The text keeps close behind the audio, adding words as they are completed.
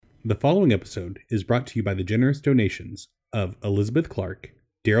The following episode is brought to you by the generous donations of Elizabeth Clark,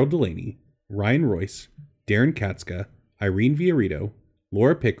 Daryl Delaney, Ryan Royce, Darren Katska, Irene Villarito,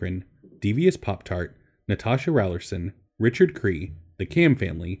 Laura Pickren, Devious Pop-Tart, Natasha Rallerson, Richard Cree, the Cam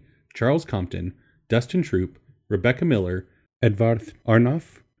family, Charles Compton, Dustin Troop, Rebecca Miller, Edvarth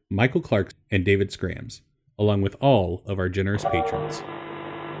Arnoff, Michael Clark, and David Scrams, along with all of our generous patrons.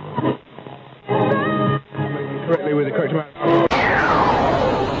 Correctly with the correct amount.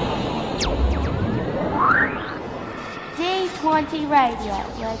 D20 Radio,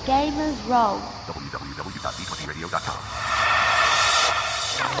 where gamers roll. www.d20radio.com.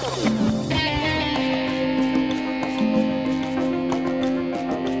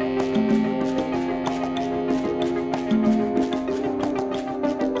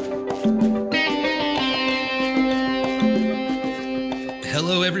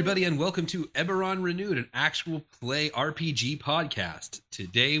 Hello, everybody, and welcome to Eberron Renewed, an actual play RPG podcast.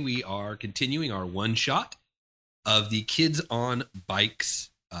 Today, we are continuing our one-shot of the Kids on Bikes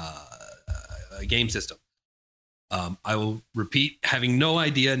game system. I will repeat, having no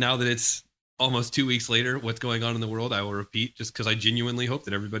idea now that it's almost 2 weeks later what's going on in the world. I will repeat just because I genuinely hope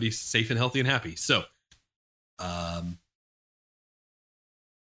that everybody's safe and healthy and happy. So,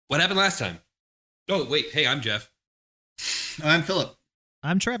 what happened last time? Oh, wait. Hey, I'm Jeff. I'm Philip.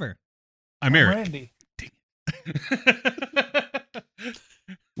 I'm Trevor. I'm Eric. Randy.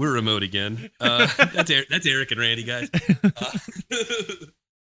 We're remote again. That's Eric and Randy, guys.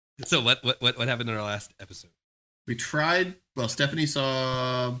 So what happened in our last episode? We tried. Well, Stephanie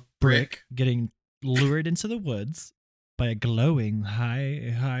saw Brick getting lured into the woods by a glowing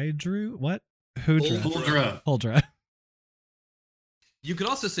Hydra. What? Huldra. Huldra. You could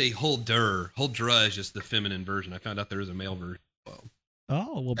also say Huldra. Huldra is just the feminine version. I found out there is a male version. Well,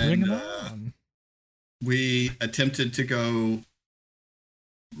 Oh, we'll bring And, him on. We attempted to go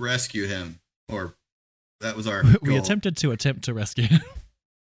rescue him, or that was our We goal. attempted to rescue him.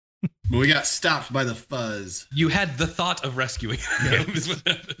 But we got stopped by the fuzz. you had the thought of rescuing him. Is what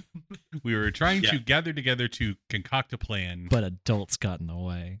happened. We were trying Yeah. to gather together to concoct a plan. But adults got in the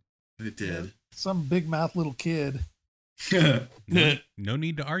way. It did. Some big mouth little kid. No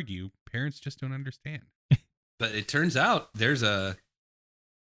need to argue. Parents just don't understand. But it turns out there's a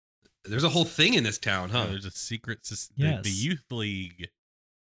whole thing in this town, huh? There's a secret Yes. the youth league.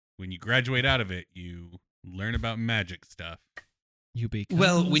 When you graduate out of it, you learn about magic stuff. You become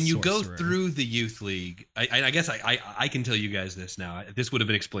Well, a when you go sorcerer. through the youth league, I guess I can tell you guys this now. This would have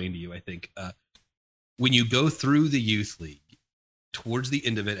been explained to you, I think. When you go through the youth league, towards the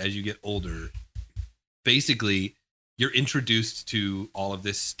end of it, as you get older, basically you're introduced to all of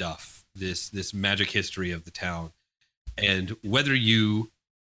this stuff, this magic history of the town, and whether you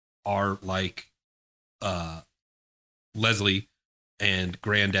are like Leslie and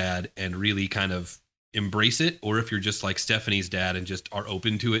Granddad and really kind of embrace it, or if you're just like Stephanie's dad and just are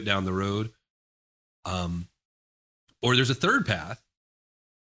open to it down the road, or there's a third path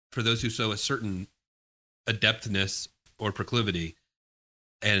for those who show a certain adeptness or proclivity,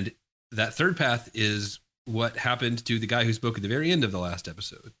 and that third path is what happened to the guy who spoke at the very end of the last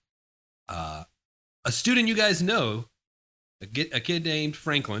episode. A student you guys know, a kid named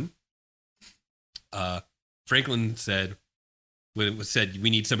Franklin. Franklin said, when it was said, we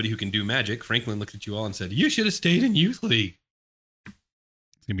need somebody who can do magic, Franklin looked at you all and said, you should have stayed in youth league.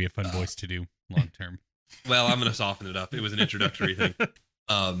 It's gonna be a fun voice to do long term. Well, I'm going to soften it up. It was an introductory thing.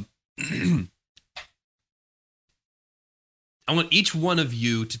 I want each one of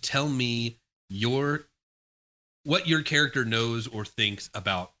you to tell me what your character knows or thinks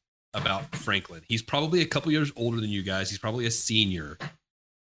about Franklin. He's probably a couple years older than you guys. He's probably a senior.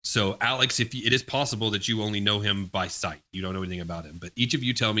 So, Alex, it is possible that you only know him by sight. You don't know anything about him. But each of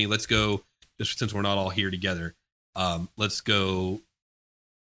you tell me, let's go, just since we're not all here together, let's go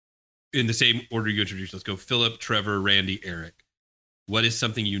in the same order you introduced. Let's go Philip, Trevor, Randy, Eric. What is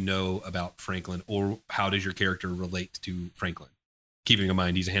something you know about Franklin, or how does your character relate to Franklin? Keeping in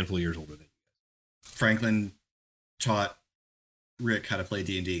mind, he's a handful of years older than you. Franklin taught Rick how to play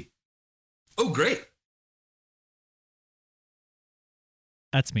D&D. Oh, great.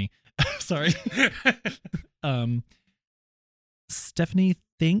 That's me. Sorry. Stephanie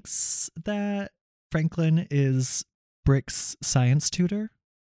thinks that Franklin is Brick's science tutor,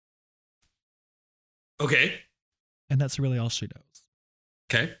 Okay. and that's really all she knows.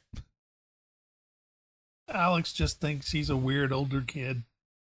 Okay. Alex just thinks he's a weird older kid.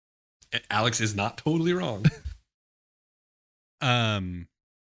 Alex is not totally wrong.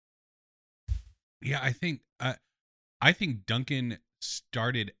 Yeah, I think Duncan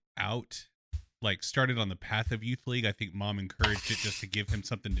started out like started on the path of Youth League, I think mom encouraged it just to give him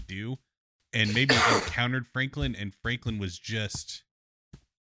something to do, and maybe encountered Franklin, and Franklin was just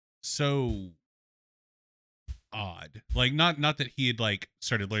so odd. Like not that he had like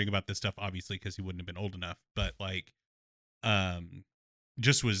started learning about this stuff, obviously, because he wouldn't have been old enough, but like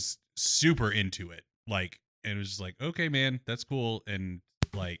just was super into it. Like, and it was just like, okay, man, that's cool. And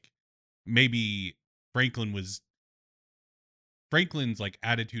like maybe Franklin's like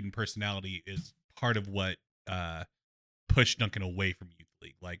attitude and personality is part of what pushed Duncan away from Youth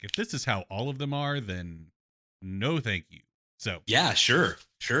League. Like, if this is how all of them are, then no thank you. So Yeah, sure.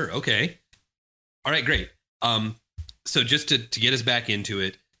 Okay. All right, great. So just to get us back into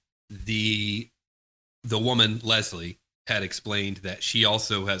it, the woman, Leslie, had explained that she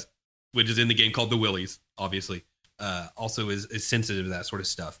also has, which is in the game called the Willies, obviously, also is sensitive to that sort of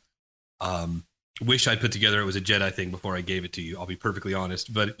stuff. Wish I'd put together it was a Jedi thing before I gave it to you. I'll be perfectly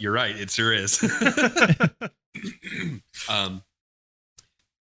honest, but you're right. It sure is.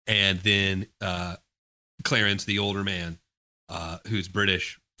 And then Clarence, the older man, who's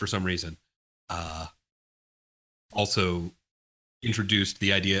British for some reason, also introduced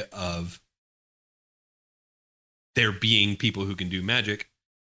the idea of there being people who can do magic.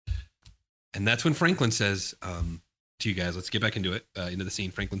 And that's when Franklin says to you guys, let's get back into it, into the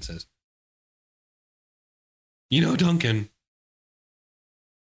scene. Franklin says, you know, Duncan,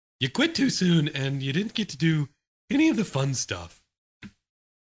 you quit too soon and you didn't get to do any of the fun stuff.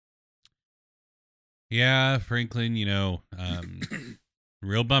 yeah, Franklin, you know,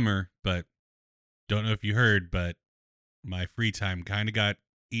 real bummer, but don't know if you heard, but my free time kind of got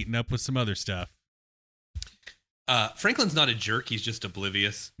eaten up with some other stuff. Franklin's not a jerk. He's just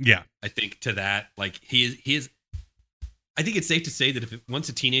oblivious. Yeah. I think to that, like he is. I think it's safe to say that once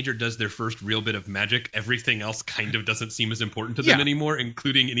a teenager does their first real bit of magic, everything else kind of doesn't seem as important to them anymore,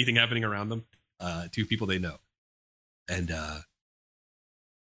 including anything happening around them, to people they know. And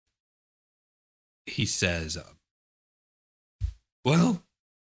he says, well,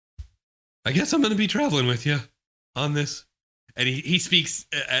 I guess I'm going to be traveling with you on this. And he speaks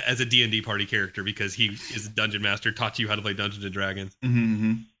as a D&D party character because he is a dungeon master, taught you how to play Dungeons and Dragons.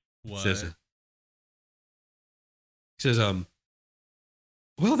 Mm-hmm. What? He says,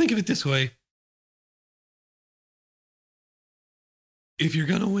 well, think of it this way. If you're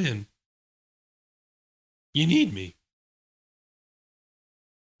going to win, you need me.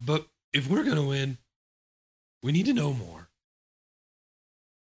 But if we're going to win, we need to know more.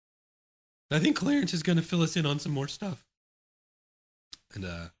 I think Clarence is going to fill us in on some more stuff.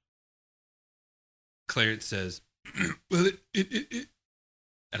 And Clarence says, well, it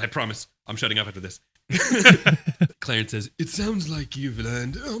and I promise I'm shutting up after this. Clarence says, it sounds like you've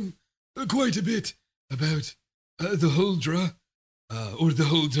learned quite a bit about the Huldra, or the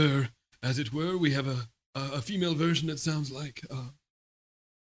Holder, as it were. We have a female version, it sounds like.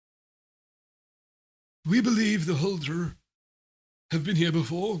 We believe the Huldra have been here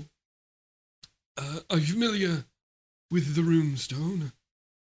before. Are you familiar with the Runestone?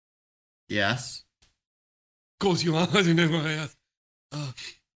 Yes. Of course you are. I don't know why I asked.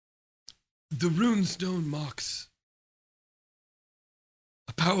 The Runestone marks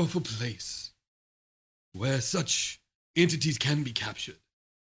a powerful place where such entities can be captured.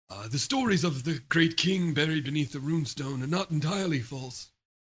 The stories of the great king buried beneath the Runestone are not entirely false.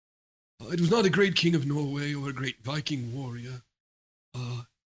 It was not a great king of Norway or a great Viking warrior.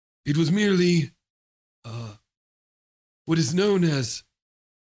 It was merely what is known as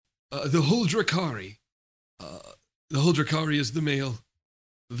the Huldrakari. The Huldrakari is the male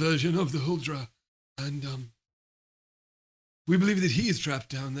version of the Huldra, and we believe that he is trapped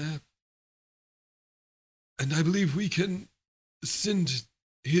down there. And I believe we can send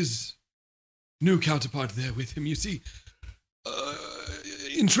his new counterpart there with him. You see,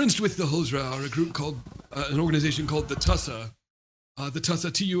 entrenched with the Huldra are a group called, an organization called the Tussa. The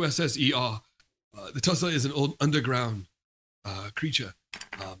Tussa, T-U-S-S-E-R. The Tussa is an old underground creature.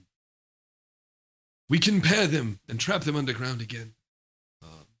 We can pair them and trap them underground again.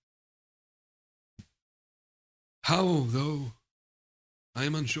 How, though, I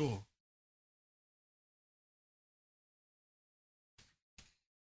am unsure.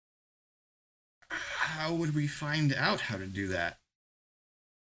 How would we find out how to do that?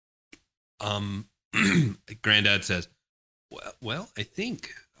 Granddad says, well, I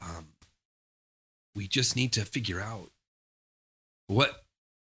think we just need to figure out what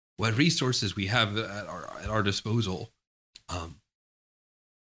resources we have at our disposal.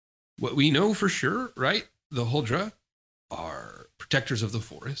 What we know for sure, right? The Huldra are protectors of the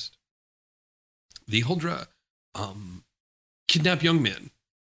forest. The Huldra kidnap young men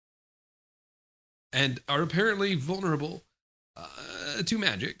and are apparently vulnerable to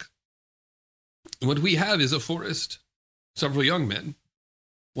magic. What we have is a forest, several young men,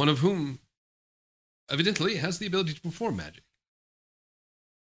 one of whom evidently has the ability to perform magic.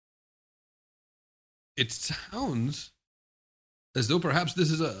 It sounds as though perhaps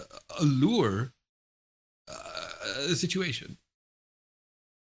this is a lure situation.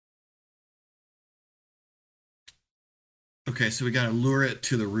 Okay, so we gotta lure it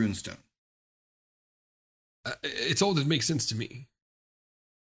to the runestone. It's all that makes sense to me.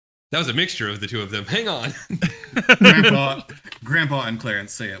 That was a mixture of the two of them. Hang on. Grandpa and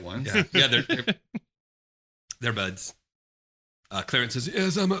Clarence say it once. Yeah, they're buds. Clarence says,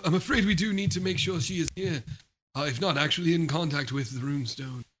 "Yes, I'm afraid we do need to make sure she is here, if not actually in contact with the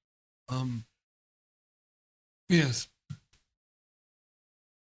runestone. Yes."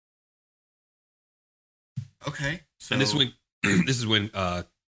 Okay. So And this is when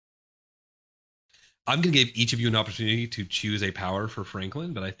I'm going to give each of you an opportunity to choose a power for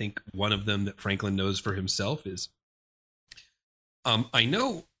Franklin, but I think one of them that Franklin knows for himself is, I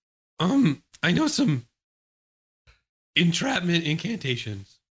know some entrapment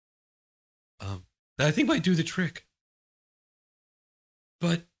incantations, that I think might do the trick,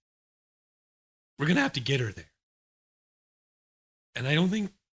 but we're going to have to get her there. And I don't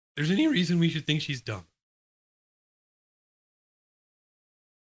think there's any reason we should think she's dumb.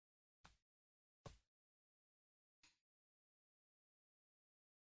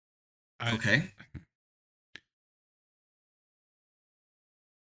 okay.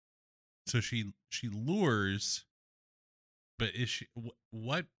 So she lures, but is she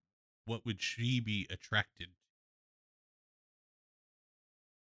what would she be attracted?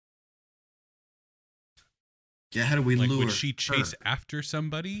 Yeah, how do we Like, lure? would she chase her? after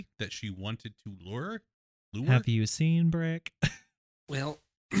somebody that she wanted to lure? Have you seen Brick? Well,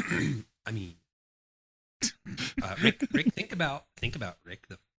 I mean, Rick, think about Rick.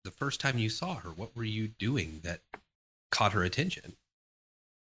 The first time you saw her, what were you doing that caught her attention?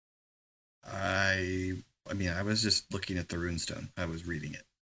 I mean, I was just looking at the runestone. I was reading it.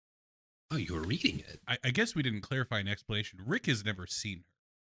 Oh, you were reading it. I guess we didn't clarify an explanation. Rick has never seen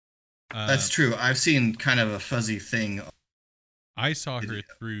her. That's true. I've seen kind of a fuzzy thing. I saw her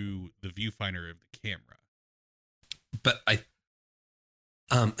through the viewfinder of the camera. But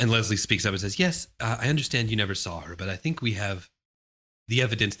and Leslie speaks up and says, "Yes, I understand you never saw her, but I think we have the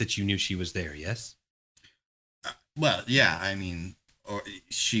evidence that you knew she was there." Yes. Well, yeah. I mean, or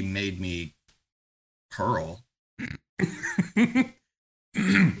she made me hurl.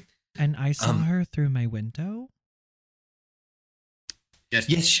 And I saw her through my window, Yes.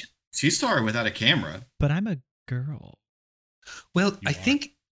 Yes. She saw her without a camera. but I'm a girl. Well, You I are.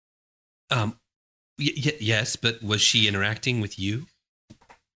 think, yes, but was she interacting with you?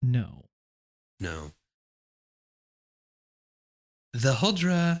 No. No. The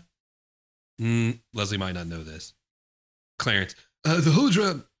Huldra. Leslie might not know this. Clarence. The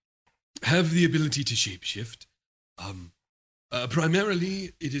Huldra have the ability to shapeshift.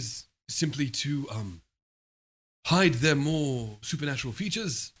 Primarily, it is simply to hide their more supernatural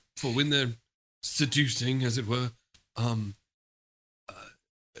features for when they're seducing, as it were. But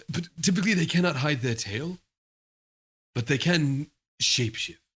typically, they cannot hide their tail, but they can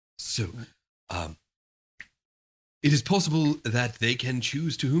shapeshift. So, it is possible that they can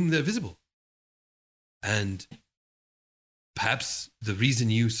choose to whom they're visible. And perhaps the reason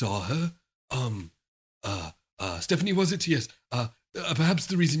you saw her, Stephanie, was it? Yes. Perhaps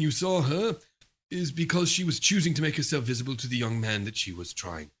the reason you saw her is because she was choosing to make herself visible to the young man that she was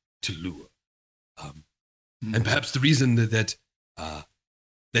trying to lure. And perhaps the reason that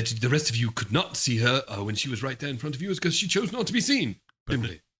the rest of you could not see her when she was right there in front of you is because she chose not to be seen. But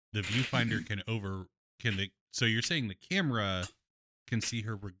Simply. the viewfinder so you're saying the camera can see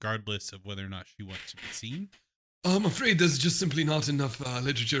her regardless of whether or not she wants to be seen? I'm afraid there's just simply not enough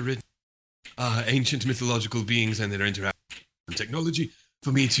literature written, ancient mythological beings and their interaction with technology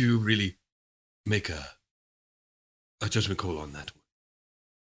for me to really make a judgment call on that one.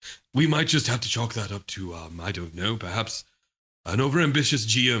 We might just have to chalk that up to, I don't know, perhaps an overambitious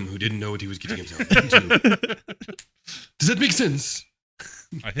GM who didn't know what he was getting himself into. Does that make sense?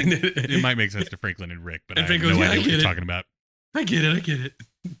 I think it might make sense to Franklin and Rick, but And I have Frank no goes, "Yeah, idea I what get you're it." talking about. I get it.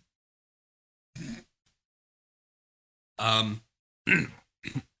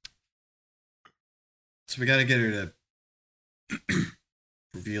 So we got to get her to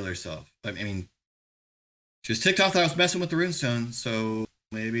reveal herself. I mean, she was ticked off that I was messing with the runestone, so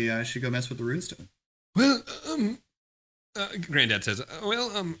maybe I should go mess with the runestone. Well, Granddad says,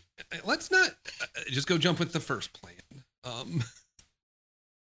 let's not just go jump with the first plan.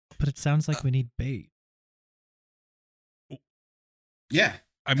 But it sounds like we need bait. Yeah.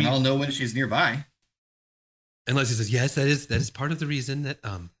 I And mean, I'll know when she's nearby. And Leslie says, yes, that is part of the reason that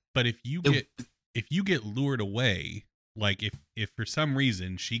but if you get lured away, like if for some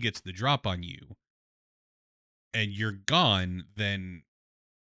reason she gets the drop on you and you're gone, then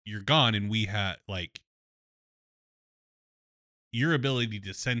you're gone, and we have like your ability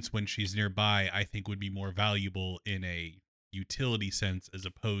to sense when she's nearby, I think would be more valuable in a utility sense as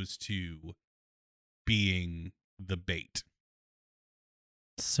opposed to being the bait.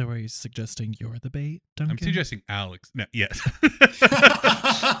 So are you suggesting you're the bait, Duncan? I'm suggesting Alex. No, yes.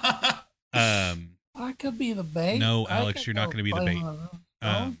 I could be the bait. No, I Alex, could you're not go gonna be the play bait. one of those.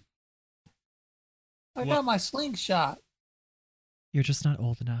 um, I well- got my slingshot. You're just not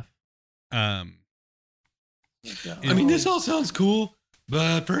old enough. um, I mean, this all sounds cool,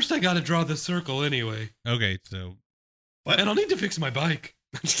 but first I got to draw the circle anyway. okay, so And I'll need to fix my bike.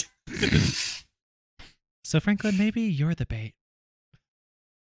 So Franklin, maybe you're the bait.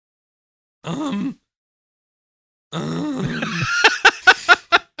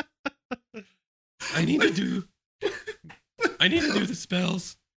 I need to do the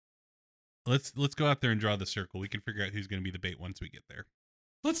spells. let's go out there and draw the circle. We can figure out who's going to be the bait once we get there.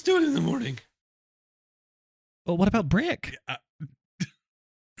 Let's do it in the morning. Well, what about Brick?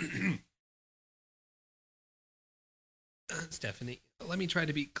 Stephanie, let me try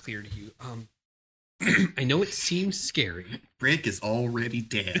to be clear to you. I know it seems scary. Brick is already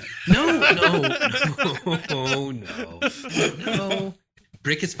dead. No.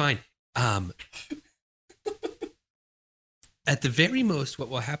 Brick is fine. At the very most, what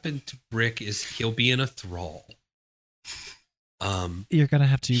will happen to Brick is he'll be in a thrall. You're gonna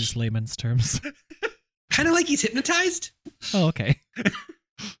have to use layman's terms. Kind of like he's hypnotized. Oh, okay.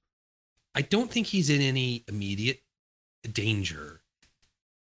 I don't think he's in any immediate danger.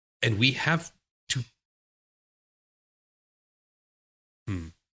 And we have to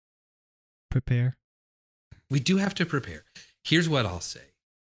Prepare. we do have to prepare. Here's what I'll say.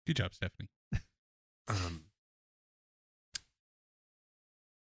 Good job, Stephanie.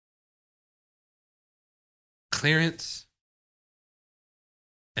 Clarence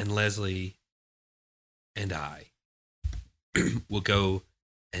and Leslie and I will go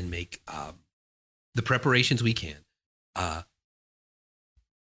and make the preparations we can. I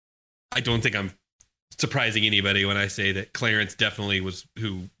don't think I'm surprising anybody when I say that Clarence definitely was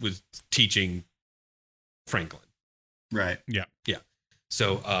who was teaching Franklin. Right.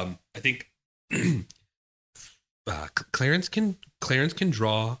 So I think Clarence can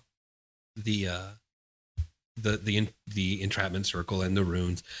draw the entrapment circle and the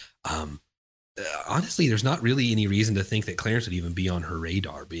runes. Honestly, there's not really any reason to think that Clarence would even be on her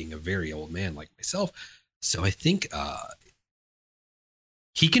radar, being a very old man like myself. So I think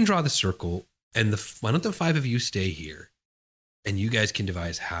he can draw the circle, and why don't the five of you stay here, and you guys can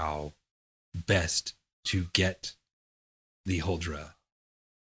devise how best to get the Huldra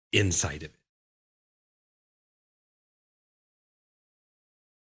inside of it.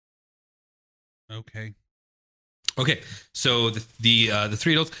 Okay, so the three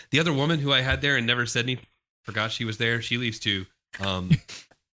adults, the other woman who I had there and never said anything, forgot she was there. She leaves too.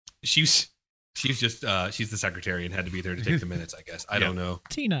 She's just she's the secretary and had to be there to take the minutes, I guess. I don't know.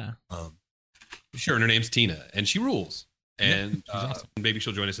 Tina. Sure, and her name's Tina, and she rules. And she's awesome. maybe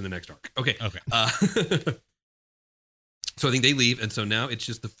she'll join us in the next arc. Okay. Okay. So I think they leave, and so now it's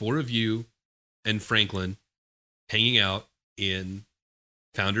just the four of you and Franklin hanging out in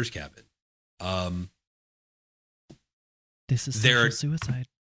Founder's cabin. This is There- social suicide.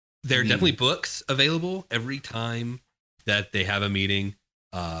 There are definitely books available every time that they have a meeting.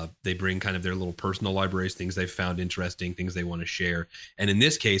 They bring kind of their little personal libraries, things they've found interesting, things they want to share. And in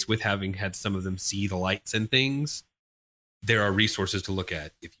this case, with having had some of them see the lights and things, there are resources to look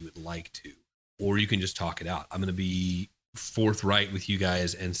at if you would like to, or you can just talk it out. I'm going to be forthright with you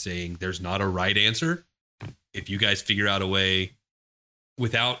guys and saying there's not a right answer. If you guys figure out a way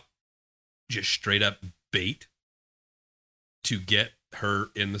without just straight up bait to get her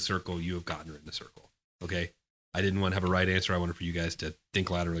in the circle, you have gotten her in the circle. Okay. I didn't want to have a right answer. I wanted for you guys to think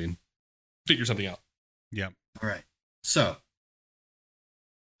laterally and figure something out. Yeah. All right. So,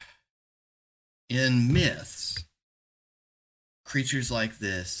 in myths, creatures like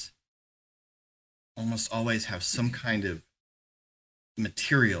this almost always have some kind of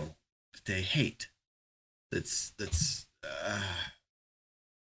material that they hate. That's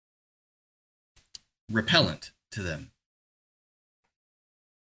repellent to them.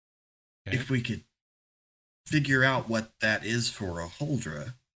 Okay. If we could figure out what that is for a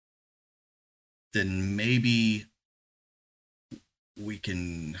Huldra, then maybe we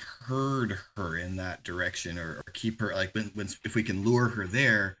can herd her in that direction, or keep her like when if we can lure her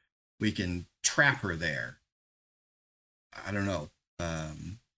there, we can trap her there. I don't know.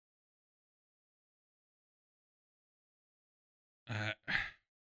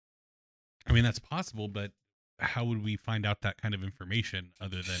 I mean, that's possible, but how would we find out that kind of information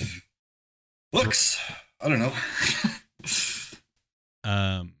other than Looks? I don't know.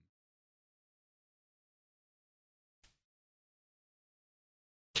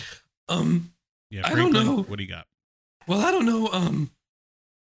 Yeah, I don't Franklin, know. what do you got? Well, I don't know.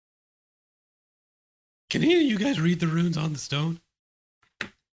 Can any of you guys read the runes on the stone?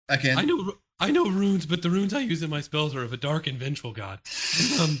 I can. I know runes, but the runes I use in my spells are of a dark and vengeful god.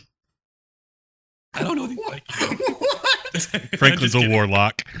 I don't know these like Franklin's a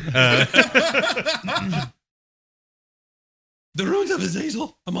warlock. The runes of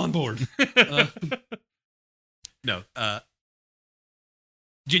Azazel, I'm on board. No,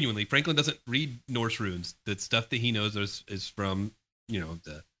 genuinely, Franklin doesn't read Norse runes. The stuff that he knows is from,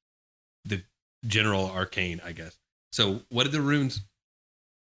 the general arcane, I guess. So what are the runes?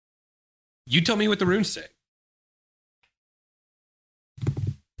 You tell me what the runes say.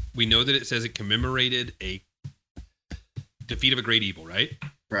 We know that it says it commemorated a defeat of a great evil, right?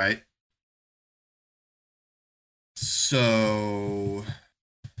 Right. So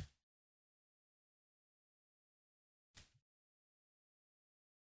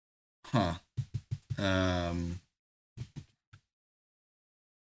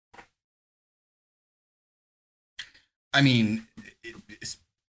I mean, it's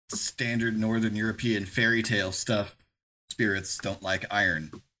standard Northern European fairy tale stuff. Spirits don't like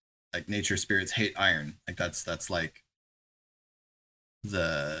iron. Like nature spirits hate iron. Like that's like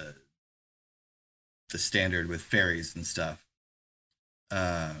the standard with fairies and stuff. So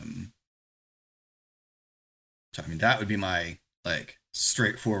I mean that would be my like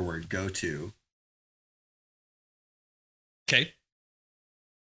straightforward go-to. Okay.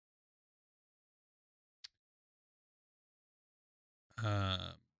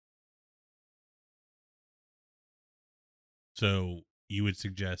 So you would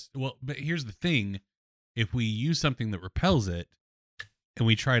suggest, well, but here's the thing. If we use something that repels it and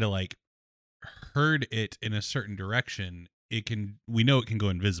we try to like herd it in a certain direction, we know it can go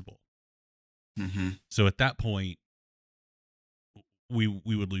invisible. Mm-hmm. So at that point, we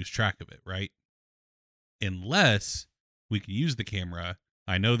would lose track of it, right? Unless we can use the camera.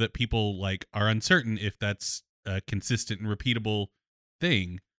 I know that people like are uncertain if that's a consistent and repeatable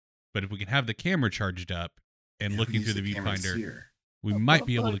thing, but if we can have the camera charged up and looking through the viewfinder, we might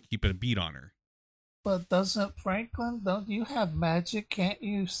be able to keep a beat on her. But don't you have magic? Can't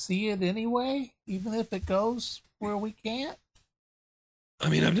you see it anyway, even if it goes where we can't? I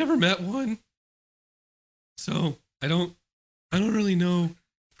mean, I've never met one, so I don't really know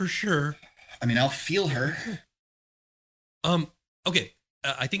for sure. I mean, I'll feel her. Okay.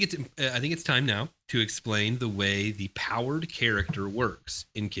 I think it's time now to explain the way the powered character works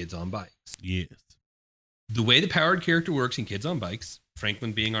in Kids on Bikes. Yes. The way the powered character works in Kids on Bikes,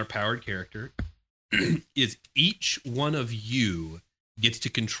 Franklin being our powered character, is each one of you gets to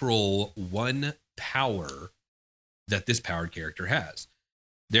control one power that this powered character has.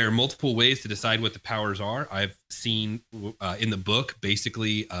 There are multiple ways to decide what the powers are. I've seen in the book,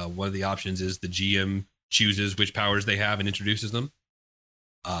 basically, one of the options is the GM chooses which powers they have and introduces them.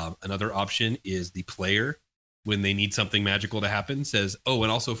 Another option is the player, when they need something magical to happen, says, oh,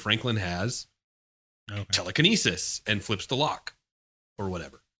 and also Franklin has telekinesis and flips the lock or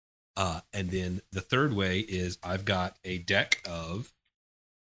whatever. And then the third way is I've got a deck of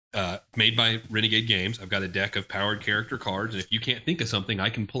made by Renegade Games. I've got a deck of powered character cards. And if you can't think of something, I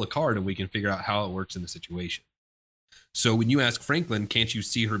can pull a card and we can figure out how it works in the situation. So when you ask Franklin, can't you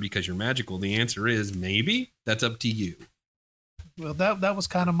see her because you're magical? The answer is maybe. That's up to you. Well, that was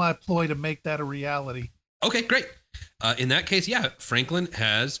kind of my ploy to make that a reality. Okay, great. In that case, yeah, Franklin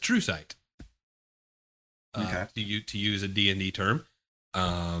has true sight. Okay. To use a D&D term.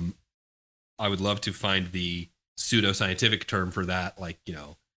 I would love to find the pseudo-scientific term for that, like, I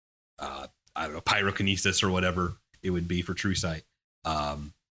don't know, pyrokinesis or whatever it would be for true sight.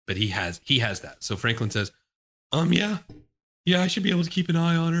 But he has that. So Franklin says, yeah, I should be able to keep an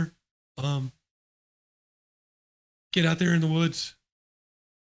eye on her. Get out there in the woods.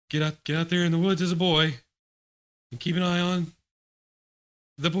 Get out there in the woods as a boy and keep an eye on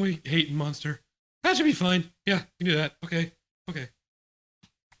the boy hating monster. That should be fine. Yeah, you can do that. Okay.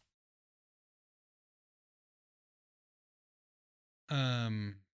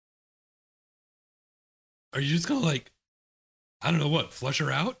 Are you just gonna I don't know what, flush her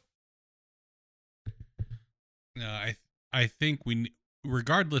out? No, I think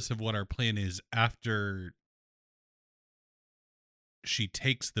regardless of what our plan is after she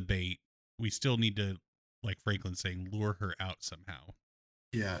takes the bait, we still need to, like Franklin's saying, lure her out somehow.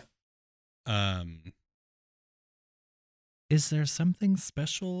 Yeah. Is there something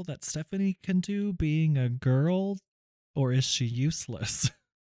special that Stephanie can do being a girl, or is she useless?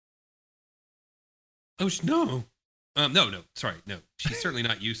 Oh no, no. Sorry, no. She's certainly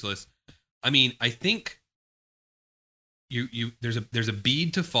not useless. I mean, I think there's a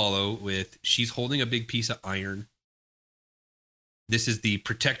bead to follow with. She's holding a big piece of iron. This is the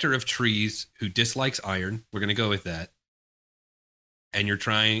protector of trees who dislikes iron. We're gonna go with that. And you're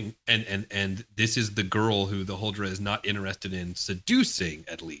trying, and this is the girl who the Huldra is not interested in seducing,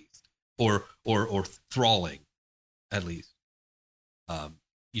 at least, or thralling, at least.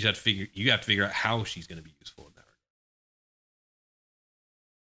 You have to figure out how she's going to be useful in that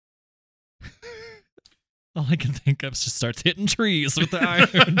regard. All I can think of is just starts hitting trees with the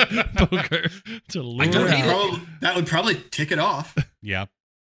iron poker to lure don't hate out. it. That would probably tick it off. Yeah.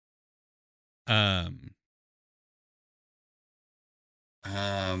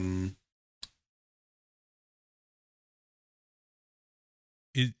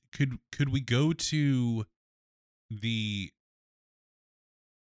 Could we go to the,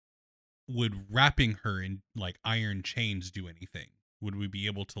 would wrapping her in like iron chains do anything? Would we be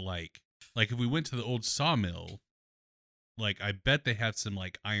able to like if we went to the old sawmill, like I bet they have some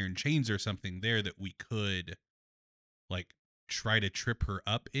like iron chains or something there that we could like try to trip her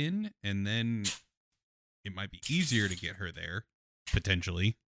up in, and then it might be easier to get her there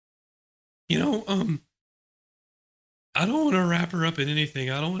potentially. You know, I don't want to wrap her up in anything.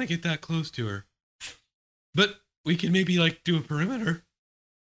 I don't want to get that close to her. But we can maybe like do a perimeter.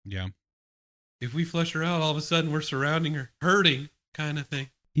 Yeah. If we flush her out, all of a sudden we're surrounding her, hurting kind of thing.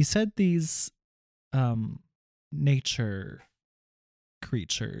 You said these nature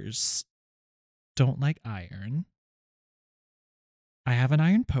creatures don't like iron. I have an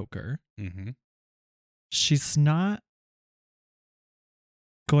iron poker. Mm-hmm. She's not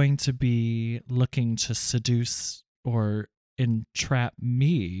going to be looking to seduce or entrap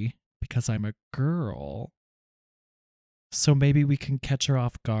me because I'm a girl. So maybe we can catch her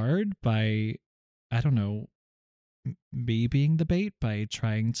off guard by, I don't know, me being the bait by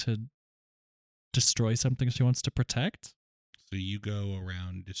trying to destroy something she wants to protect. So you go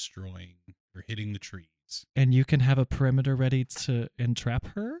around destroying or hitting the trees. And you can have a perimeter ready to entrap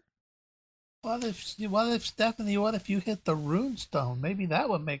her? What if Stephanie, what if you hit the runestone? Maybe that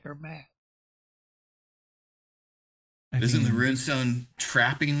would make her mad. Isn't the runestone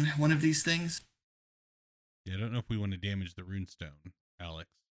trapping one of these things? Yeah, I don't know if we want to damage the runestone, Alex.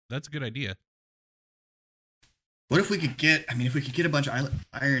 That's a good idea. What if we could get, if we could get a bunch of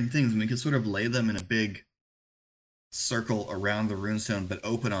iron things and we could sort of lay them in a big circle around the runestone, but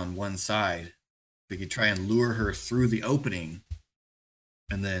open on one side. We could try and lure her through the opening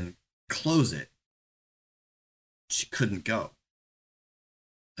and then close it. She couldn't go.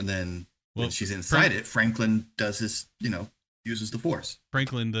 And then when she's inside it, Franklin does his, uses the force.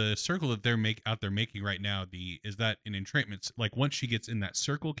 Franklin, the circle that they're making right now, is that an entrapment? Like once she gets in that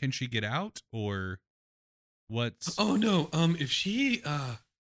circle, can she get out, or what's? Oh no. If she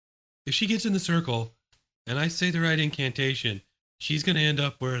gets in the circle, and I say the right incantation, she's gonna end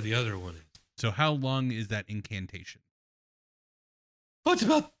up where the other one is. So how long is that incantation? Oh, it's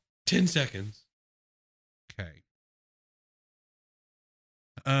about 10 seconds. Okay.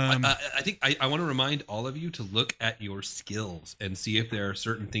 I think I want to remind all of you to look at your skills and see if there are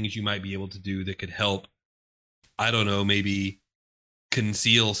certain things you might be able to do that could help. I don't know, maybe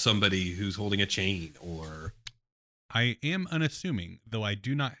conceal somebody who's holding a chain, or. I am unassuming, though I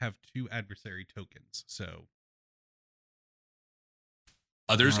do not have 2 adversary tokens, so.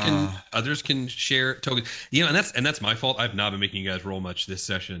 Others can share tokens. And that's my fault. I've not been making you guys roll much this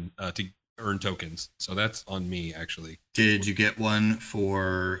session to earn tokens. So that's on me, actually. Did you get one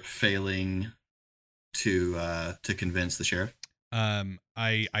for failing to convince the sheriff?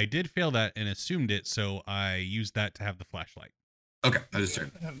 I did fail that and assumed it, so I used that to have the flashlight. Okay, I just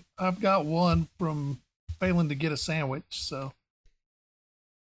turned. And I've got one from failing to get a sandwich, so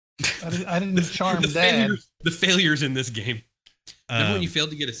I didn't charm Dad. The failures in this game. Remember when you failed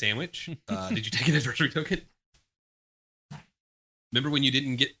to get a sandwich? Did you take an adversary token? Remember when you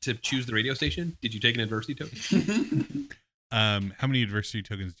didn't get to choose the radio station? Did you take an adversity token? How many adversity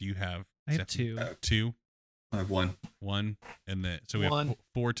tokens do you have? I have 2. 2? I have 1. 1, and so we have One.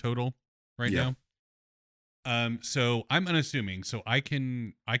 4 total right Yeah. now. So I'm unassuming, so I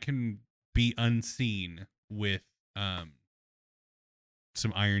can be unseen with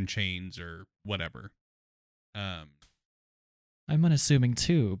some iron chains or whatever. I'm unassuming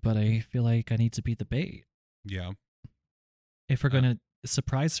too, but I feel like I need to be the bait. Yeah. If we're going to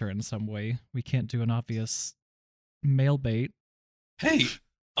surprise her in some way, we can't do an obvious male bait. Hey,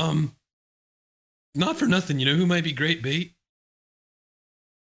 not for nothing. You know who might be great bait?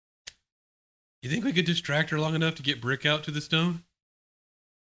 You think we could distract her long enough to get Brick out to the stone?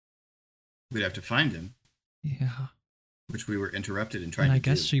 We'd have to find him, Yeah. which we were interrupted in trying And I to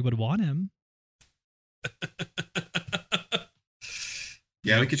guess do. she would want him.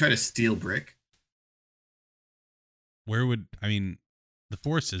 Yeah, we could try to steal Brick. Where would I mean? The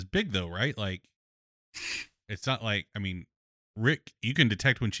forest is big though, right? Like, it's not like Rick. You can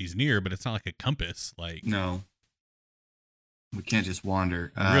detect when she's near, but it's not like a compass. Like, No. We can't just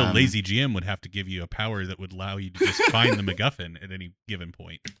wander. a real lazy GM would have to give you a power that would allow you to just find the MacGuffin at any given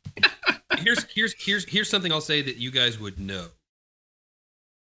point. Here's something I'll say that you guys would know.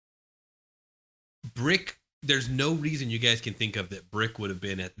 Brick, there's no reason you guys can think of that Brick would have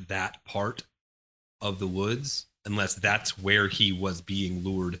been at that part of the woods unless that's where he was being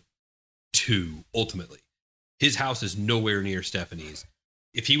lured to ultimately. His house is nowhere near Stephanie's.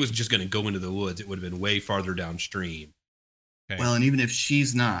 If he was just going to go into the woods, it would have been way farther downstream. Okay. Well, and even if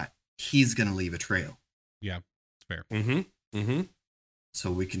she's not, he's going to leave a trail. Yeah, it's fair. Mm-hmm.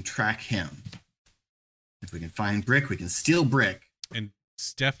 So we can track him. If we can find Brick, we can steal Brick. And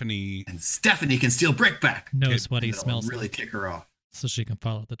Stephanie, And Stephanie can steal Brick back. Knows what he And that'll smells really like, tick her off. so she can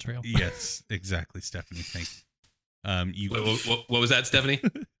follow the trail. yes, exactly, Stephanie. Thanks. You What was that, Stephanie?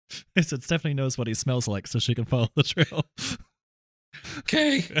 I said Stephanie knows what he smells like, so she can follow the trail.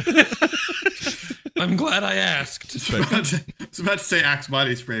 Okay. I'm glad I asked. I was about to say Axe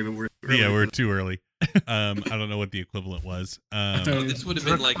body spray, but we're too early. I don't know what the equivalent was. This would have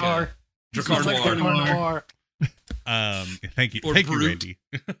been like a Dracar Dracar Noir Noir. Thank you, Or thank you, Brute.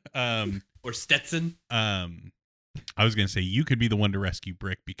 Randy. or Stetson. I was gonna say you could be the one to rescue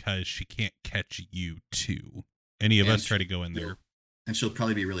Brick because she can't catch you too. Any of And us try to go in there. And she'll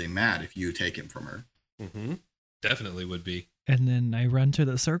probably be really mad if you take him from her. Mm-hmm. Definitely would be. And then I run to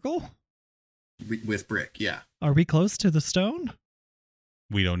the circle. With Brick, yeah. Are we close to the stone?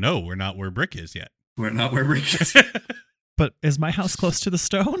 We don't know. We're not where Brick is yet. We're not where Brick is. But is my house close to the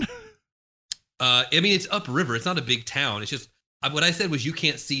stone? I mean, it's upriver. It's not a big town. It's just what I said was you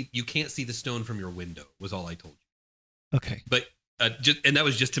can't see the stone from your window. Was all I told you. Okay. But and that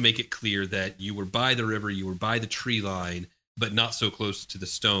was just to make it clear that you were by the river, you were by the tree line, but not so close to the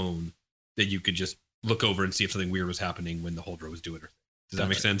stone that you could just look over and see if something weird was happening when the Huldra was doing her thing. Does that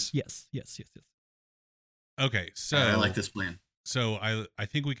make sense? Yes. Okay, so I like this plan. So I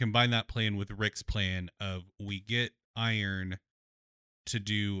think we combine that plan with Rick's plan of we get Iron to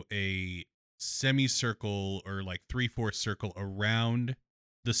do a semicircle or like 3/4 circle around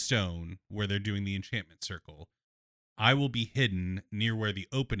the stone where they're doing the enchantment circle. I will be hidden near where the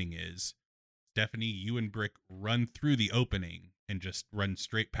opening is. Stephanie, you and Brick run through the opening and just run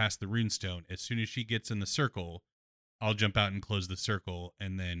straight past the runestone. As soon as she gets in the circle, I'll jump out and close the circle,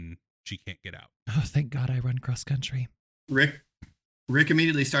 and then she can't get out. Oh, thank God I run cross country. Rick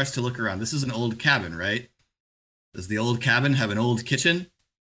immediately starts to look around. This is an old cabin, right? Does the old cabin have an old kitchen?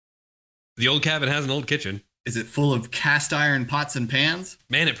 The old cabin has an old kitchen. Is it full of cast iron pots and pans?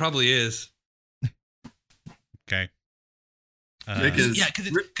 Man, it probably is. Okay. Rick is, yeah,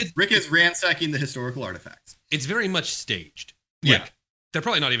 because Rick is ransacking the historical artifacts. it's very much staged. Yeah. Like, they're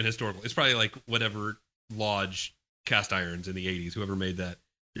probably not even historical. It's probably like whatever lodge cast irons in the 80s, whoever made that.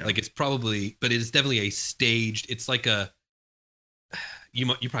 Yeah. Like it's probably, but it is definitely a staged. It's like a. You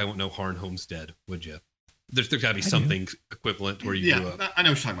probably won't know Harn Homestead, would you? There's got to be something equivalent where you Yeah, do a, I know what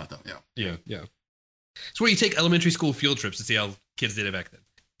you're talking about, though. Yeah. yeah. It's where you take elementary school field trips to see how kids did it back then.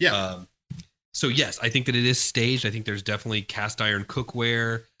 Yeah. So yes, I think that it is staged. I think there's definitely cast iron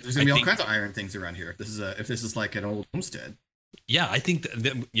cookware. There's gonna be I all think- kinds of iron things around here. If this is like an old homestead. Yeah, I think that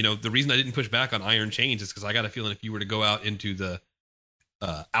the reason I didn't push back on iron chains is because I got a feeling if you were to go out into the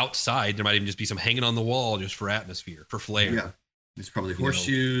outside, there might even just be some hanging on the wall just for atmosphere, for flair. Yeah. There's probably You know,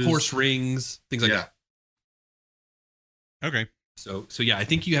 horseshoes, horse rings, things like Yeah. that. Okay. So yeah, I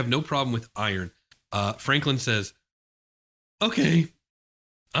think you have no problem with iron. Franklin says, "Okay,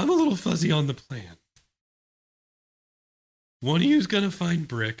 I'm a little fuzzy on the plan. One of you's gonna find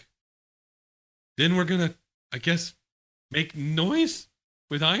Brick. Then we're gonna, I guess, make noise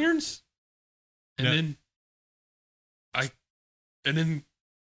with irons, and Yeah. then,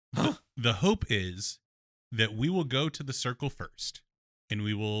 huh? The hope is that we will go to the circle first and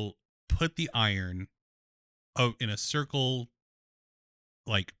we will put the iron in a circle,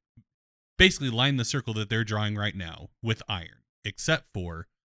 like basically line the circle that they're drawing right now with iron, except for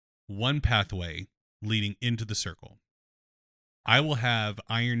one pathway leading into the circle. I will have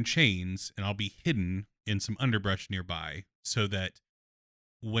iron chains, and I'll be hidden in some underbrush nearby, so that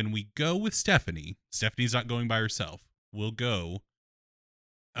when we go with Stephanie's not going by herself. We'll go,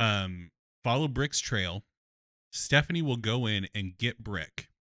 follow Brick's trail. Stephanie will go in and get Brick.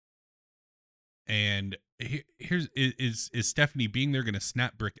 And here's is Stephanie being there going to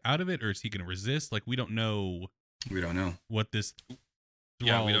snap Brick out of it, or is he going to resist? Like, we don't know. We don't know what this.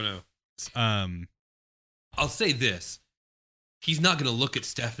 Yeah, we don't know. I'll say this: he's not going to look at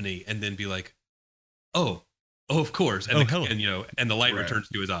Stephanie and then be like, "Oh, of course," and hello. And the light returns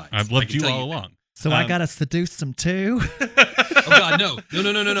to his eyes. I've loved you all along. So I gotta seduce them too. Oh God, no,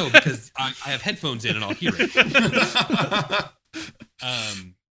 because I have headphones in and I'll hear it.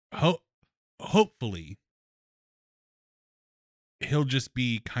 Hopefully, he'll just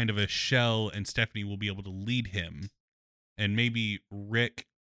be kind of a shell, and Stephanie will be able to lead him, and maybe Rick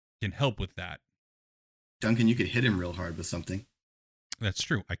can help with that. Duncan, you could hit him real hard with something. That's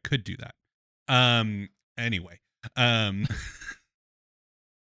true. I could do that. Anyway.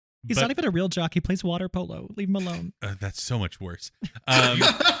 He's not even a real jock. He plays water polo. Leave him alone. That's so much worse. Have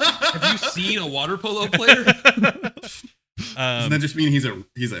you seen a water polo player? Doesn't that just mean he's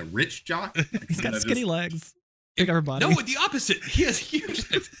a rich jock? Like, he's got skinny legs, big upper body. No, the opposite. He has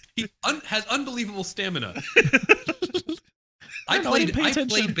huge legs. He has unbelievable stamina. I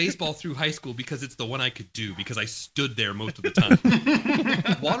played baseball through high school because it's the one I could do, because I stood there most of the time.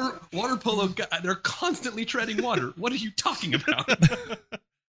 water polo, they're constantly treading water. What are you talking about?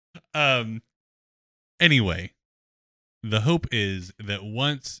 Anyway, the hope is that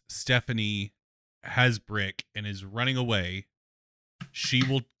once Stephanie has Brick and is running away, she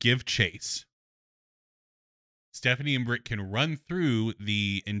will give chase. Stephanie and Brick can run through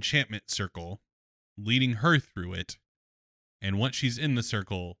the enchantment circle, leading her through it. And once she's in the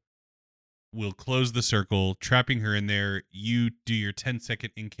circle, we'll close the circle, trapping her in there. You do your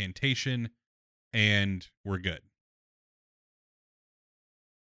 10-second incantation, and we're good.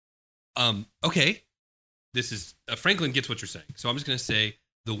 Okay. This is Franklin gets what you're saying. So I'm just going to say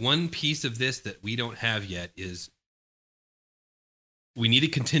the one piece of this that we don't have yet is we need a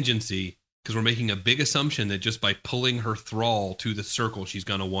contingency, because we're making a big assumption that just by pulling her thrall to the circle, she's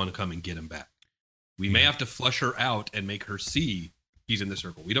going to want to come and get him back. We may have to flush her out and make her see he's in the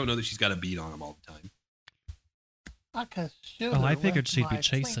circle. We don't know that she's got a bead on him all the time. I figured she'd be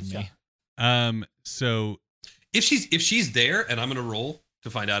chasing me. So if she's there, and I'm going to roll to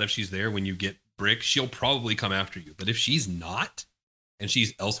find out if she's there when you get Brick, she'll probably come after you. But if she's not, and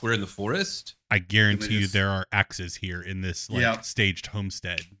she's elsewhere in the forest, I guarantee you there are axes here in this staged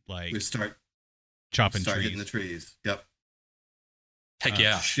homestead. Like, we start chopping trees. Hitting the trees. Yep. Heck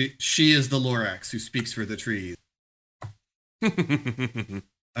yeah. She is the Lorax who speaks for the trees. I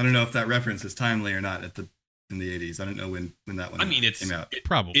don't know if that reference is timely or not in the 80s. I don't know when that one came out.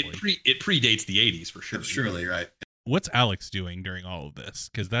 Probably. It predates the 80s for sure. Surely, right. What's Alex doing during all of this?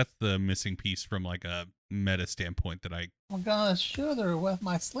 Because that's the missing piece from like a meta standpoint that I'm gonna shoot her with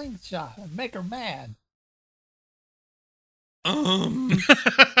my slingshot and make her mad. I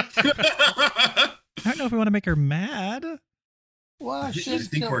don't know if we want to make her mad. Well, I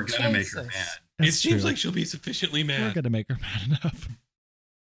think we're gonna make her mad. It seems like she'll be sufficiently mad. We're gonna make her mad enough.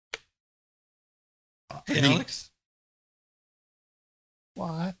 Hey, Alex.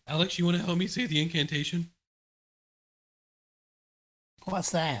 What? Alex, you want to help me say the incantation?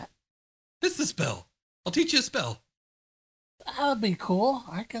 What's that? It's the spell. I'll teach you a spell. That'd be cool.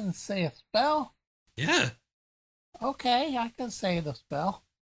 I can say a spell. Yeah. Okay, I can say the spell.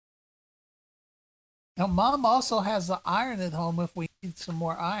 Now, Mom also has the iron at home if we need some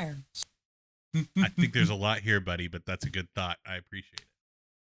more iron. I think there's a lot here, buddy, but that's a good thought. I appreciate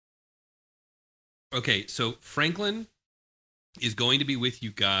it. Okay, so Franklin is going to be with you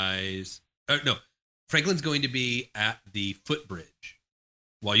guys. Franklin's going to be at the footbridge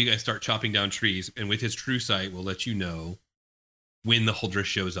while you guys start chopping down trees, and with his true sight, will let you know when the Huldra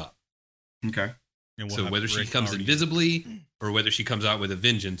shows up. Okay. So whether she comes invisibly or whether she comes out with a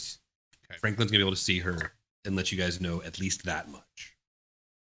vengeance, Franklin's going to be able to see her and let you guys know at least that much.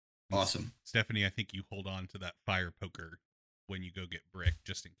 Awesome. Stephanie, I think you hold on to that fire poker when you go get Brick,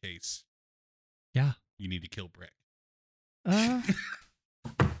 just in case. Yeah. You need to kill Brick.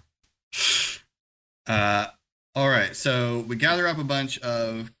 All right, so we gather up a bunch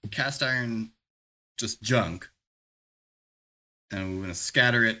of cast iron, just junk, and we're going to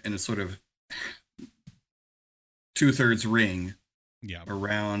scatter it in a sort of 2/3 ring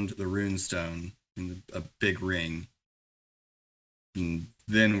around the runestone in a big ring. And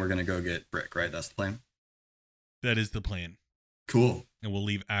then we're going to go get Brick, right? That's the plan? That is the plan. Cool. And we'll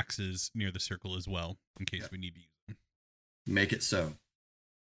leave axes near the circle as well, in case we need to use them. Make it so.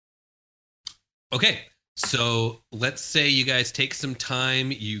 Okay, so let's say you guys take some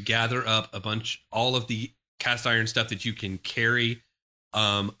time. You gather up all of the cast iron stuff that you can carry.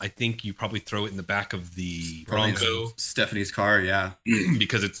 I think you probably throw it in the back of the Probably Bronco Stephanie's car, yeah.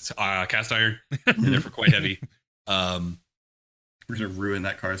 because it's cast iron and therefore quite heavy. We're gonna ruin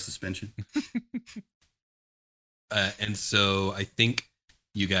that car's suspension. And so I think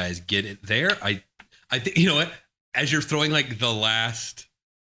you guys get it there. I think, you know what? As you're throwing like the last,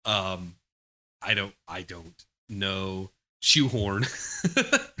 I don't know, shoehorn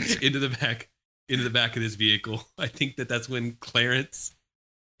into the back of this vehicle. I think that's when Clarence,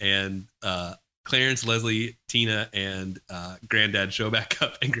 Leslie, Tina, and Granddad show back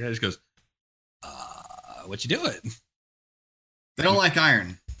up, and Granddad goes, "What you doing?" They don't like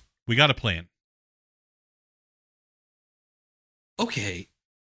iron. We got a plan. Okay,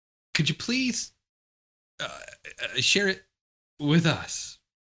 could you please share it with us?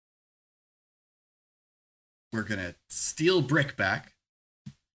 We're gonna steal Brick back,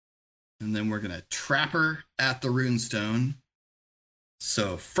 and then we're gonna trap her at the runestone.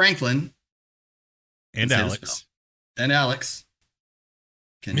 So Franklin And say the Alex. spell. And Alex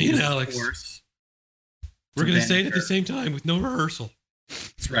can Me and use the Alex. force We're to gonna say it banish at the her. same time with no rehearsal.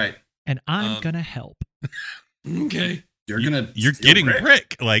 That's right. And I'm Um, gonna help. Okay. You're steal getting Brick.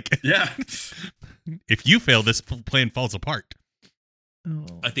 Brick. Like, Yeah. if you fail, this plan falls apart. Oh.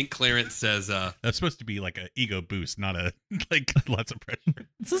 I think Clarence says, That's supposed to be like an ego boost, not a like lots of pressure.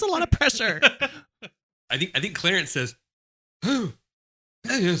 This is a lot of pressure. I think Clarence says, "Oh,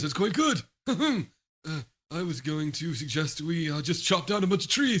 yes, it's quite good. I was going to suggest we just chop down a bunch of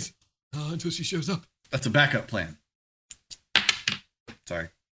trees until she shows up." That's a backup plan. Sorry.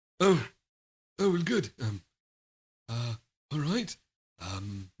 Oh, well, good. All right.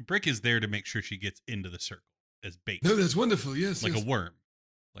 Brick is there to make sure she gets into the circle as bait, No, that's wonderful. Yes, like yes. a worm.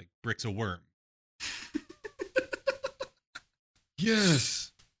 Like Brick's a worm.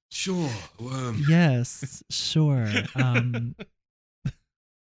 Yes, sure. Yes, sure.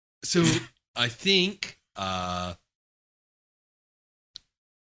 So I think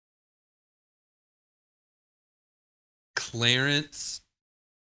Clarence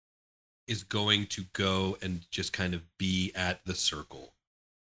is going to go and just kind of be at the circle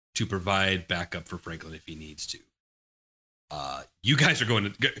to provide backup for Franklin if he needs to. You guys are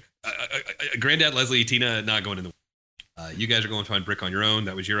going to Granddad, Leslie, Tina, not going in the. You guys are going to find Brick on your own.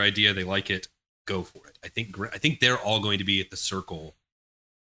 That was your idea. They like it. Go for it. I think they're all going to be at the circle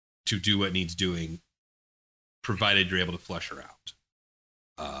to do what needs doing, provided you're able to flush her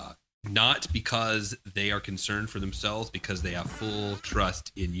out. Not because they are concerned for themselves, because they have full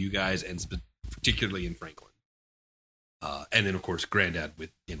trust in you guys and particularly in Franklin. And then, of course, Granddad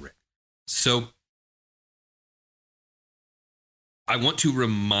in Rick. So I want to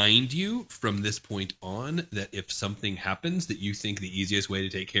remind you from this point on that if something happens that you think the easiest way to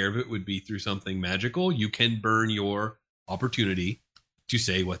take care of it would be through something magical, you can burn your opportunity to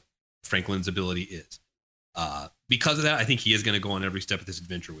say what Franklin's ability is. Because of that, I think he is going to go on every step of this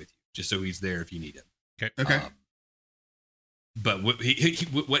adventure with you, just so he's there if you need him. Okay. But what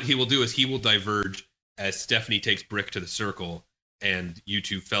he will do is he will diverge as Stephanie takes Brick to the circle, and you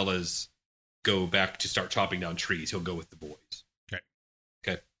two fellas go back to start chopping down trees. He'll go with the boys.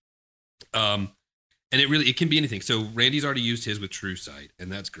 Okay. And it can be anything. So Randy's already used his with True Sight,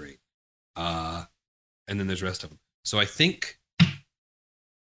 and that's great. And then there's the rest of them. So I think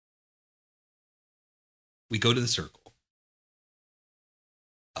we go to the circle.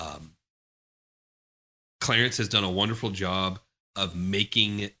 Clarence has done a wonderful job of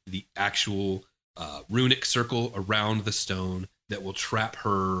making the actual runic circle around the stone that will trap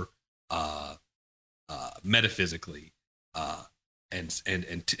her metaphysically and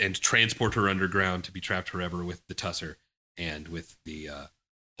transport her underground to be trapped forever with the Tusser and with the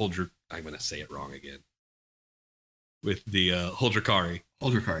Holdra. I'm going to say it wrong again. With the Holdrakari.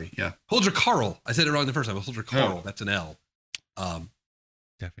 Holdrakari, yeah. Holdrakarl. I said it wrong the first time. Holdrakarl. Oh. That's an L.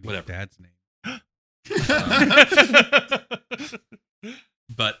 Stephanie's Whatever. dad's name.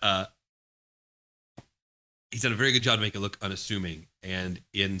 But he's done a very good job to make it look unassuming, and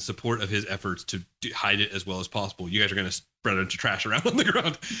in support of his efforts to hide it as well as possible, you guys are going to spread a bunch of trash around on the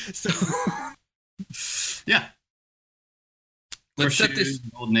ground. So Yeah. let's set Horseshoes,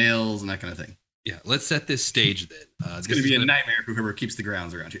 this. old nails, and that kind of thing. Yeah, let's set this stage then. It's going to be a nightmare for whoever keeps the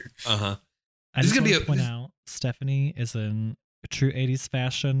grounds around here. Uh-huh. I This is just gonna want be to point out Stephanie is in true 80s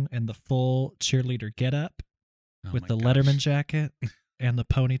fashion in the full cheerleader getup Oh with my the gosh. Letterman jacket and the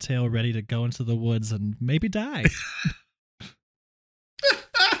ponytail ready to go into the woods and maybe die.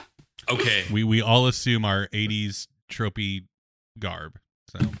 Okay. We all assume our 80s tropey garb.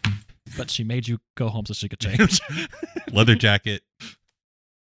 So But she made you go home so she could change. leather jacket,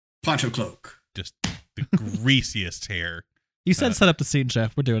 Poncho cloak. just the greasiest hair. You said set up the scene,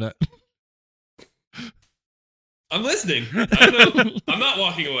 Jeff. We're doing it. I'm listening. I don't know. I'm not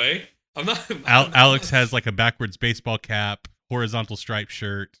walking away. I'm not. Alex has like a backwards baseball cap, horizontal striped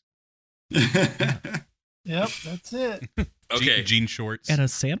shirt, Yep, that's it. Okay. jean shorts, And a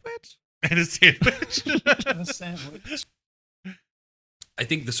sandwich? and a sandwich. A sandwich. I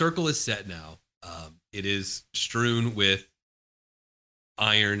think the circle is set now. It is strewn with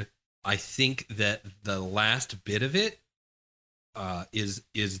iron. I think that the last bit of it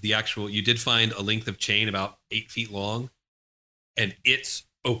is the actual. You did find a length of chain about 8 feet long, and it's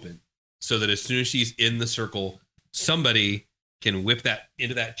open, so that as soon as she's in the circle, somebody can whip that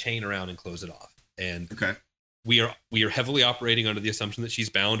into that chain around and close it off. And Okay. we are heavily operating under the assumption that she's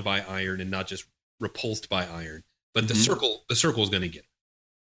bound by iron and not just repulsed by iron. But the circle is going to get her.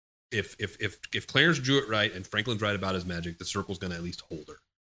 If Clarence drew it right and Franklin's right about his magic, the circle's going to at least hold her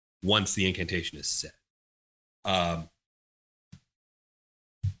once the incantation is set.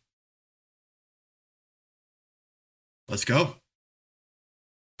 Let's go.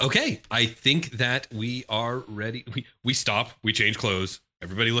 Okay, I think that we are ready. We stop. We change clothes.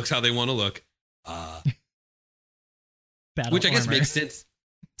 Everybody looks how they want to look. Battle Which I guess armor. makes sense.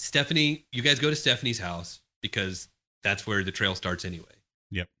 Stephanie, you guys go to Stephanie's house because that's where the trail starts anyway.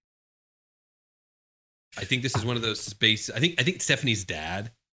 Yep. I think this is one of those spaces. I think Stephanie's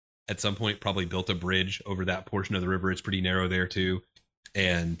dad at some point probably built a bridge over that portion of the river. It's pretty narrow there too.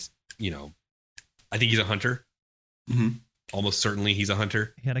 And, I think he's a hunter. Mm-hmm. Almost certainly he's a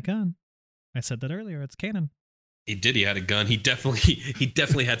hunter. He had a gun. I said that earlier. It's canon. He did. He had a gun. He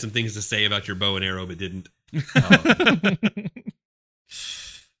definitely had some things to say about your bow and arrow, but didn't.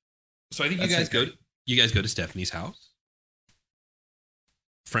 So I think you guys go to Stephanie's house.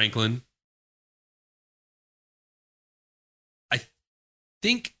 Franklin. I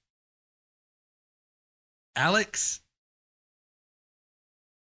think Alex.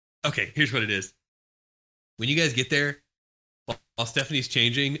 Okay, here's what it is. When you guys get there, while Stephanie's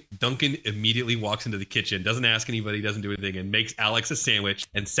changing, Duncan immediately walks into the kitchen, doesn't ask anybody, doesn't do anything, and makes Alex a sandwich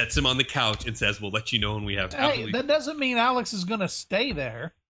and sets him on the couch and says, "We'll let you know when we have." Hey, that doesn't mean Alex is going to stay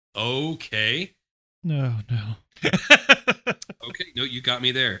there. Okay. No. Okay. No, you got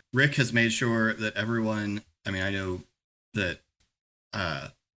me there. Rick has made sure that everyone, I know that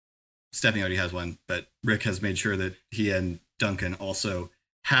Stephanie already has one, but Rick has made sure that he and Duncan also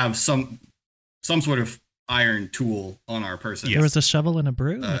have some sort of iron tool on our person. There was a shovel and a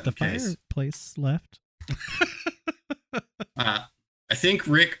broom at the in case. fireplace left. I think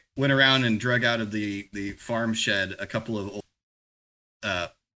Rick went around and drug out of the farm shed a couple of old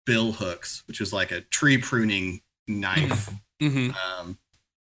bill hooks, which was like a tree pruning knife. Mm-hmm.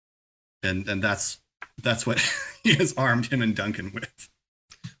 And that's what he has armed him and Duncan with.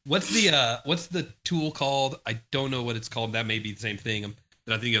 What's the tool called? I don't know what it's called. That may be the same thing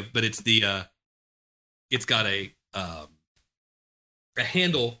that I think of, but it's it's got a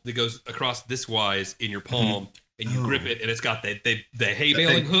handle that goes across this wise in your palm, and you grip it, and it's got the hay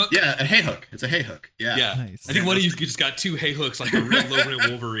baling hook. Yeah, a hay hook. It's a hay hook. Yeah. Nice. I think one of you just got two hay hooks like a real low-rent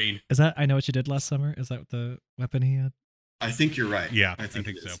Wolverine. Is that I Know What You Did Last Summer? Is that the weapon he had? I think you're right. Yeah, I think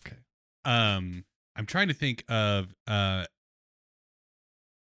it so. is. Okay. I'm trying to think of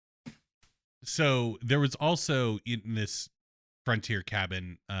so there was also in this frontier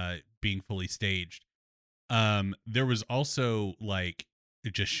cabin being fully staged, there was also like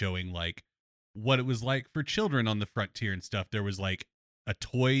just showing like what it was like for children on the frontier and stuff. There was like a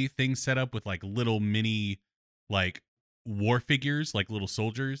toy thing set up with like little mini like war figures, like little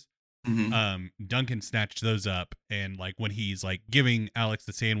soldiers. Mm-hmm. Duncan snatched those up, and like when he's like giving Alex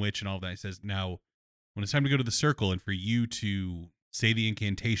the sandwich and all that, he says, "Now when it's time to go to the circle and for you to say the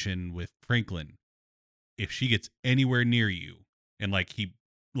incantation with Franklin, if she gets anywhere near you," and like he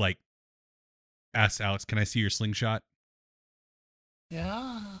like asks Alex, "Can I see your slingshot?"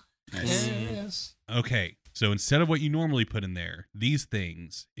 Yeah. Nice. There it is. Okay, so instead of what you normally put in there, these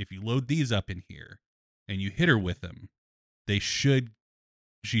things, if you load these up in here and you hit her with them,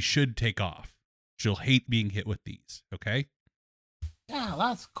 she should take off. She'll hate being hit with these. Okay? Yeah,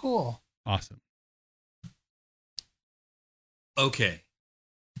 that's cool. Awesome. Okay.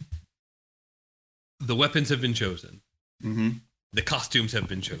 The weapons have been chosen. Mm-hmm. The costumes have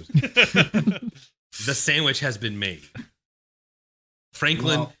been chosen. The sandwich has been made.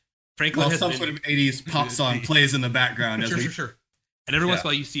 Franklin While has some been, sort of 80s pop song plays in the background. Sure. And every once in a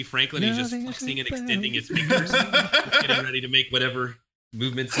while you see Franklin, he's just flexing and extending his fingers, getting ready to make whatever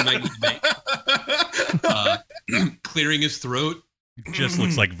movements he might need to make. clearing his throat. It just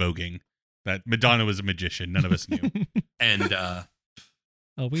looks like voguing. That Madonna was a magician. None of us knew. And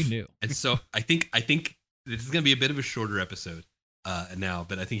Oh, we knew. and so I think this is gonna be a bit of a shorter episode now,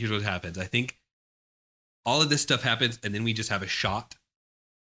 but I think here's what happens. I think all of this stuff happens, and then we just have a shot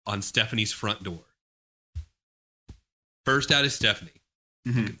on Stephanie's front door. First out is Stephanie,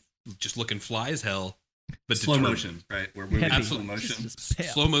 just looking fly as hell, but slow determined. motion, right? We're moving in slow motion Just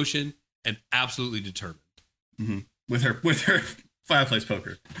pale. Slow motion, and absolutely determined. with her fireplace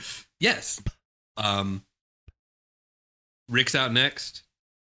poker. Yes. Rick's out next.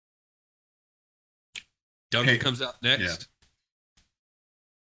 Duncan comes out next. Yeah.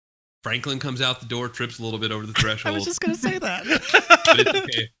 Franklin comes out the door, trips a little bit over the I threshold. was just gonna say that. But it's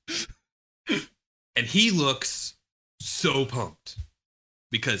okay. And he looks so pumped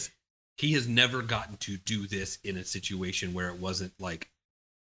because he has never gotten to do this in a situation where it wasn't like,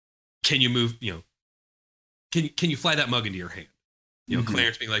 can you move, can you fly that mug into your hand?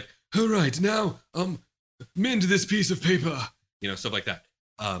 Clarence being like, all right, now, mend this piece of paper, stuff like that.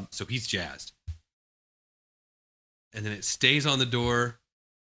 So he's jazzed. And then it stays on the door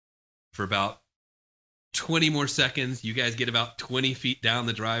for about 20 more seconds. You guys get about 20 feet down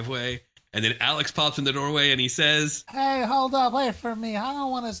the driveway. And then Alex pops in the doorway and he says, Hey, hold up, wait for me. I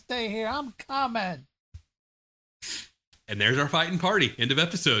don't want to stay here. I'm coming. and there's our fighting party. End of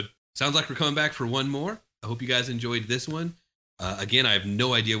episode. Sounds like we're coming back for one more. I hope you guys enjoyed this one. Again, I have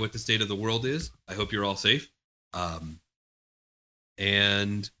no idea what the state of the world is. I hope you're all safe.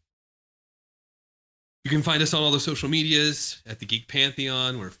 And you can find us on all the social medias at the Geek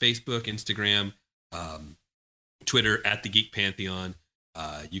Pantheon. We're Facebook, Instagram, Twitter at the Geek Pantheon.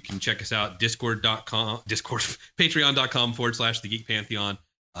 You can check us out, patreon.com/the Geek Pantheon.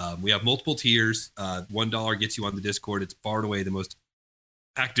 We have multiple tiers. $1 gets you on the Discord. It's far and away the most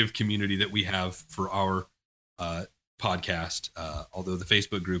active community that we have for our podcast, although the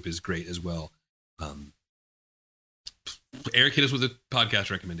Facebook group is great as well. Eric, hit us with a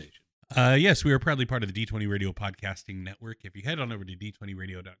podcast recommendation. Yes, we are proudly part of the D20 Radio Podcasting Network. If you head on over to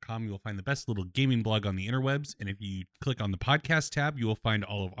d20radio.com, you will find the best little gaming blog on the interwebs. And if you click on the podcast tab, you will find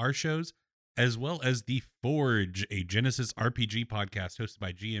all of our shows, as well as The Forge, a Genesis RPG podcast hosted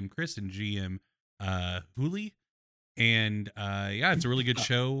by GM Chris and GM Hooli. And it's a really good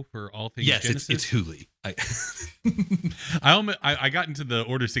show for all things Genesis. It's Hooli. I got into the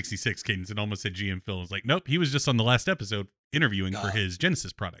Order 66 cadence and almost said GM Phil. I was like, nope, he was just on the last episode interviewing for his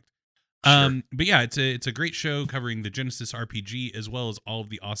Genesis product. Sure. But yeah, it's a great show covering the Genesis RPG as well as all of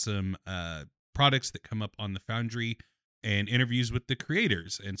the awesome products that come up on the Foundry and interviews with the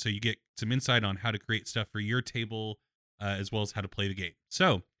creators. And so you get some insight on how to create stuff for your table as well as how to play the game.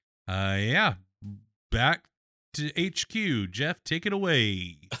 So back to HQ. Jeff, take it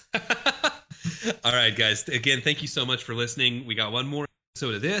away. All right, guys. Again, thank you so much for listening. We got one more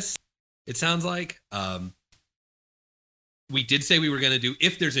episode of this, it sounds like. We did say we were going to do,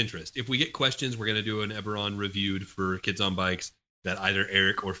 if there's interest, if we get questions, we're going to do an Eberron reviewed for Kids on Bikes that either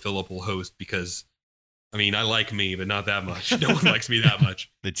Eric or Philip will host because, I mean, I like me, but not that much. No one likes me that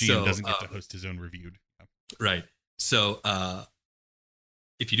much. The GM doesn't get to host his own reviewed. Right. So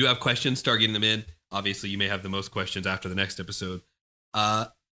if you do have questions, start getting them in. Obviously, you may have the most questions after the next episode.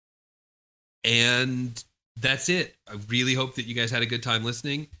 And that's it. I really hope that you guys had a good time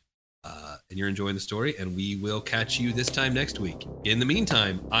listening. And you're enjoying the story, and we will catch you this time next week. In the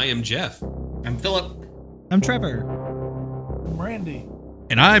meantime, I am Jeff. I'm Philip. I'm Trevor. I'm Randy.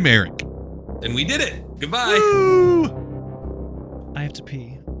 And I'm Eric. And we did it. Goodbye. Woo! I have to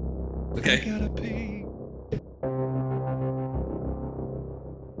pee. Okay. I gotta pee.